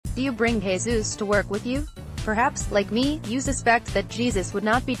Do you bring Jesus to work with you? Perhaps, like me, you suspect that Jesus would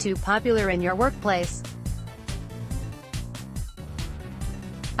not be too popular in your workplace.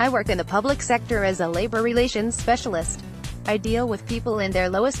 I work in the public sector as a labor relations specialist. I deal with people in their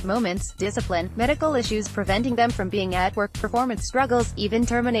lowest moments, discipline, medical issues preventing them from being at work, performance struggles, even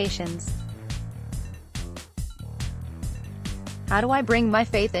terminations. How do I bring my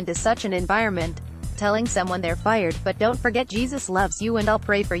faith into such an environment? Telling someone they're fired, but don't forget Jesus loves you and I'll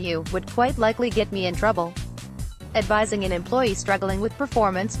pray for you, would quite likely get me in trouble. Advising an employee struggling with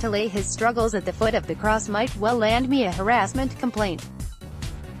performance to lay his struggles at the foot of the cross might well land me a harassment complaint.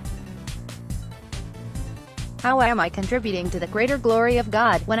 How am I contributing to the greater glory of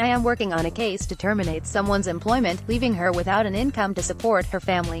God when I am working on a case to terminate someone's employment, leaving her without an income to support her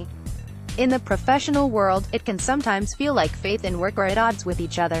family? In the professional world, it can sometimes feel like faith and work are at odds with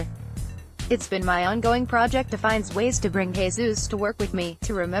each other. It's been my ongoing project to find ways to bring Jesus to work with me,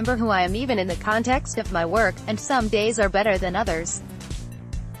 to remember who I am even in the context of my work, and some days are better than others.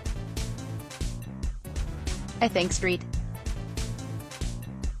 I think St.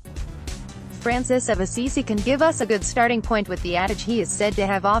 Francis of Assisi can give us a good starting point with the adage he is said to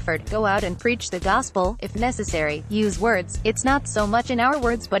have offered: go out and preach the gospel, if necessary, use words. It's not so much in our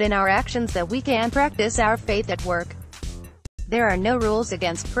words but in our actions that we can practice our faith at work. There are no rules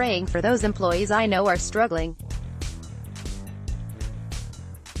against praying for those employees I know are struggling.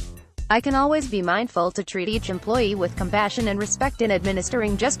 I can always be mindful to treat each employee with compassion and respect in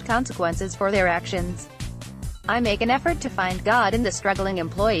administering just consequences for their actions. I make an effort to find God in the struggling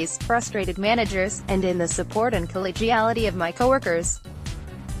employees, frustrated managers, and in the support and collegiality of my coworkers.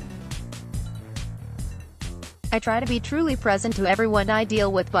 I try to be truly present to everyone I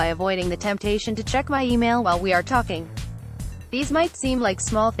deal with by avoiding the temptation to check my email while we are talking. These might seem like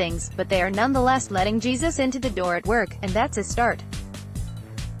small things, but they are nonetheless letting Jesus into the door at work, and that's a start.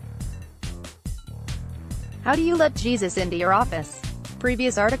 How do you let Jesus into your office?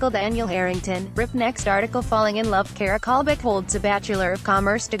 Previous article Daniel Harrington, RIP. Next article Falling in Love. Kara Kalbeck holds a Bachelor of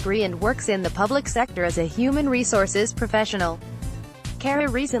Commerce degree and works in the public sector as a human resources professional. Kara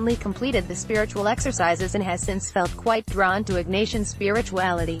recently completed the spiritual exercises and has since felt quite drawn to Ignatian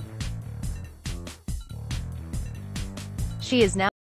spirituality. She is now